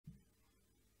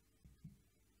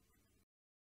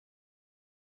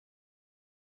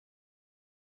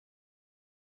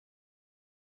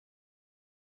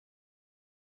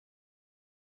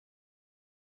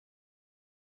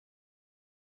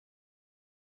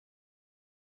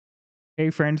Hey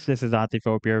friends, this is Atif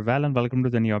Hope here. Well, and welcome to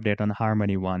the new update on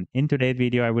Harmony One. In today's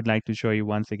video, I would like to show you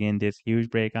once again this huge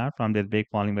breakout from this big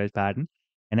falling wedge pattern.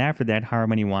 And after that,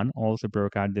 Harmony One also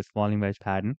broke out this falling wedge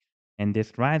pattern and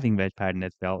this rising wedge pattern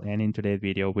as well. And in today's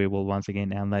video, we will once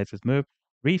again analyze this move.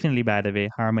 Recently, by the way,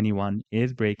 Harmony One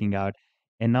is breaking out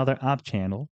another up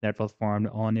channel that was formed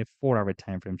on a 4-hour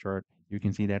time frame chart. You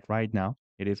can see that right now.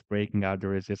 It is breaking out the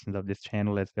resistance of this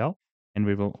channel as well. And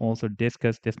we will also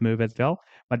discuss this move as well.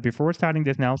 But before starting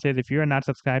this analysis, if you are not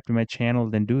subscribed to my channel,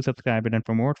 then do subscribe it. And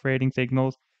for more trading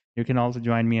signals, you can also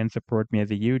join me and support me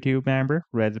as a YouTube member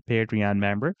or as a Patreon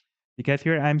member. Because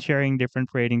here I'm sharing different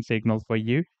trading signals for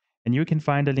you. And you can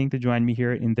find a link to join me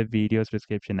here in the video's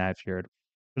description I've shared.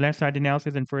 So let's start the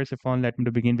analysis. And first of all, let me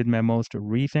to begin with my most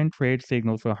recent trade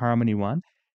signal for Harmony One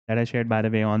that I shared, by the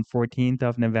way, on 14th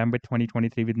of November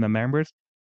 2023 with my members.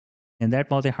 And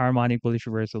that was a harmonic bullish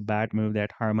reversal bad move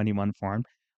that Harmony One formed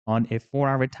on a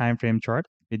 4-hour time frame chart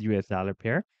with US dollar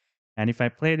pair. And if I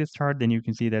play this chart, then you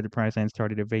can see that the price line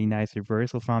started a very nice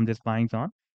reversal from this buying zone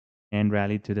and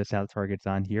rallied to the sell target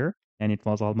zone here. And it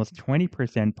was almost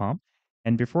 20% pump.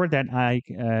 And before that,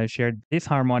 I shared this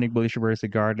harmonic bullish reversal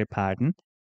guarded pattern.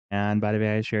 And by the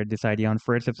way, I shared this idea on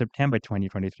 1st of September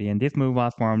 2023. And this move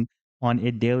was formed on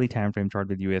a daily time frame chart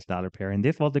with US dollar pair. And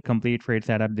this was the complete trade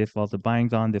setup. This was the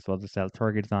buying zone. This was the sell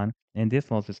target zone. And this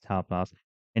was the stop loss.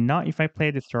 And now if I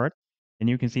play this chart, then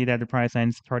you can see that the price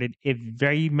line started a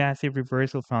very massive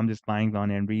reversal from this buying zone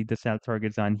and read the sell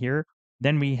target zone here.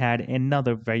 Then we had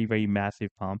another very, very massive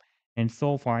pump. And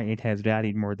so far, it has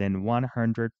rallied more than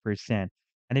 100%. And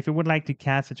if you would like to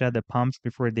catch such other pumps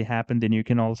before they happen, then you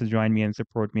can also join me and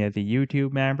support me as a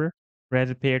YouTube member or as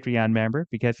a Patreon member,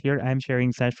 because here I'm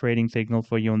sharing such trading signals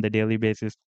for you on the daily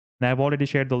basis. And I've already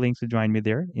shared the links to join me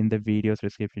there in the video's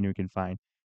description you can find.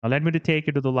 Now let me to take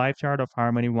you to the live chart of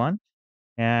Harmony One.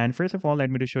 And first of all, let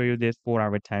me to show you this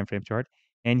 4-hour time frame chart.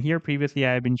 And here previously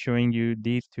I've been showing you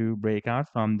these two breakouts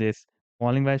from this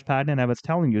falling wedge pattern. And I was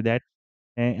telling you that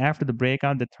and after the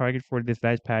breakout, the target for this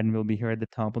wedge pattern will be here at the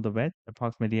top of the wedge,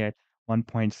 approximately at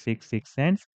 1.66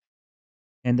 cents.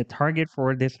 And the target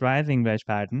for this rising wedge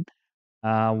pattern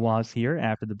was here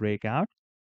after the breakout,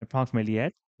 approximately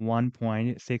at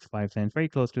 1.65 cents, very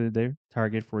close to the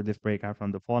target for this breakout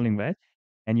from the falling wedge.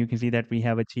 And you can see that we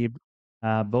have achieved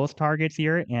both targets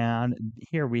here. And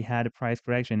here we had a price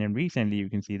correction. And recently, you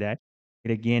can see that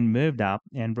it again moved up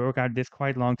and broke out this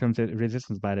quite long-term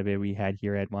resistance, by the way, we had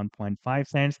here at 1.5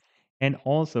 cents. And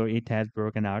also, it has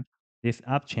broken out this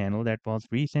up channel that was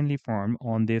recently formed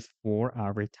on this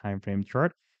 4-hour time frame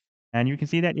chart. And you can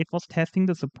see that it was testing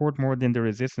the support more than the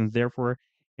resistance. Therefore,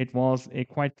 it was a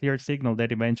quite clear signal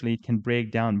that eventually it can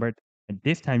break down. But at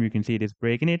this time, you can see it is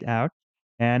breaking it out.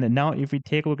 And now if we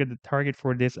take a look at the target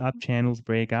for this up channels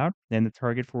breakout, then the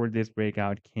target for this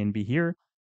breakout can be here.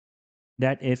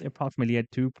 That is approximately at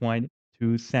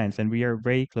 2.2 cents. And we are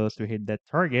very close to hit that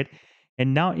target.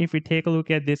 And now if we take a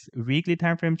look at this weekly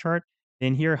time frame chart,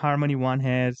 then here Harmony One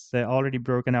has already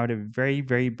broken out a very,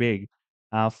 very big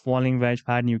falling wedge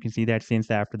pattern. You can see that since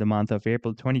after the month of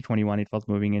April 2021, it was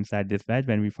moving inside this wedge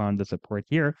when we found the support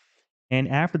here. And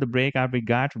after the breakout, we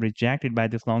got rejected by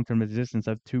this long-term resistance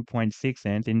of 2.6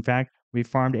 cents. In fact, we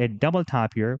formed a double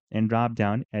top here and dropped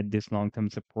down at this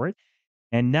long-term support.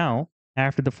 And now,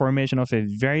 after the formation of a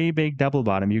very big double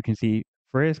bottom, you can see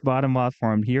first bottom was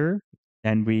formed here,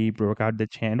 then we broke out the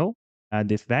channel,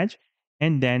 this wedge,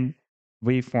 and then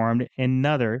we formed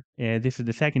another, this is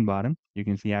the second bottom. You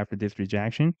can see after this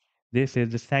rejection, this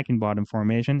is the second bottom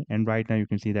formation. And right now you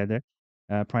can see that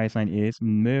the price line is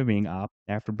moving up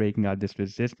after breaking out this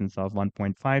resistance of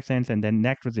 1.5 cents. And then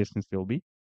next resistance will be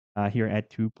here at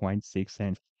 2.6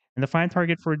 cents. And the final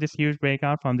target for this huge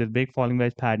breakout from this big falling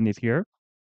wedge pattern is here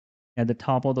at the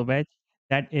top of the wedge,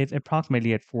 that is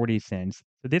approximately at 40 cents.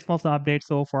 So this was the update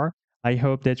so far. I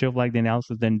hope that you've liked the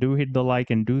analysis. Then do hit the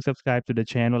like and do subscribe to the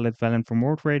channel as well. And for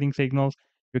more trading signals,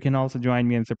 you can also join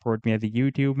me and support me as a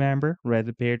YouTube member or as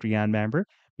a Patreon member,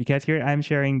 because here I'm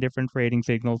sharing different trading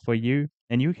signals for you.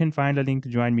 And you can find a link to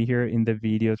join me here in the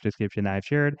video's description I've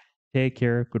shared. Take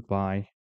care. Goodbye.